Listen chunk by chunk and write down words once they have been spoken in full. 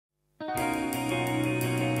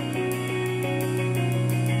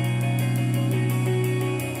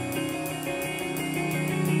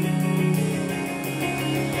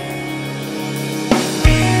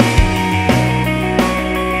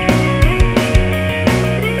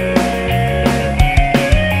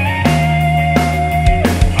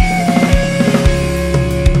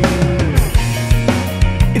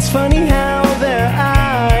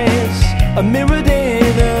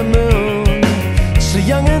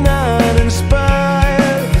not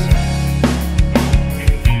inspired.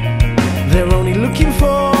 They're only looking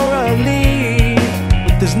for a lead,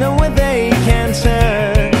 but there's nowhere they can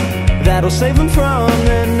turn that'll save them from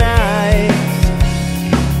the night.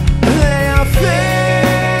 They are facing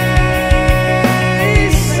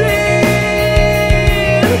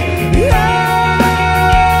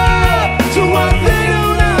up to what they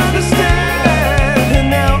don't understand. And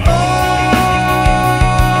now all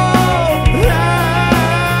that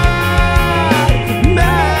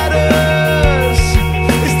matters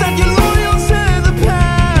is that you're loyal to the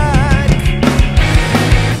pack.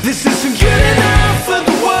 This isn't good enough for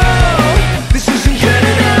the world. This isn't good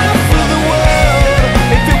enough for the world.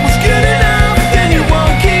 If it was good enough, then you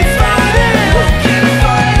won't keep fighting.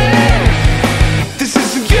 This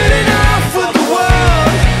isn't good enough for the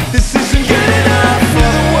world. This isn't good enough for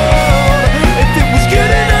the world. If it was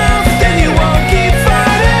good enough, then you won't keep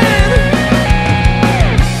fighting.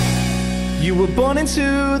 You were born into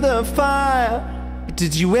the fire.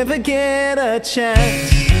 Did you ever get a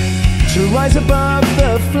chance to rise above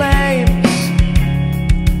the flames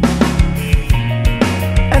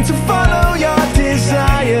and to follow your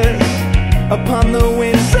desires upon the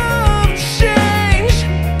winds of change?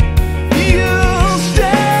 You'll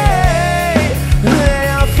stay. They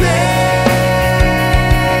are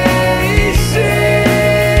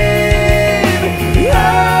facing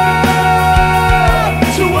up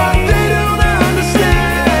to what they don't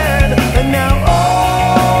understand. And now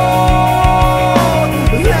all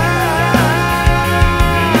that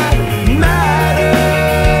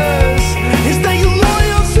matters is that you're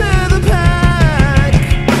loyal to the pack.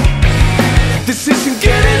 This isn't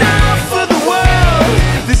good enough for the world.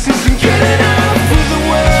 This isn't good enough for the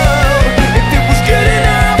world. If it was good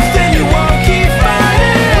enough, then you won't keep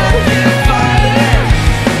fighting.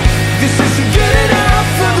 This isn't good enough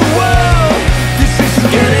for the world. This isn't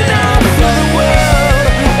good enough for the world.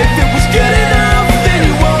 If it was good enough, then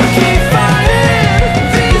you won't keep fighting.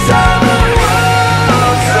 These are the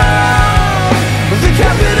walls of the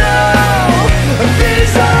capital.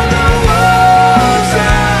 These are the walls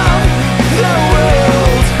of the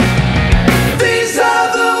world. These are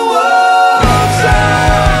the walls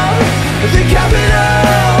of the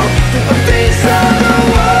capital. These are the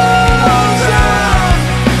walls of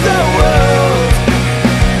the world.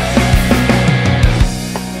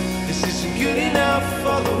 This isn't good enough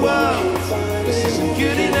for the world. This isn't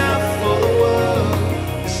good enough for the world.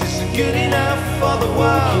 This isn't good enough for the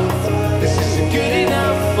world.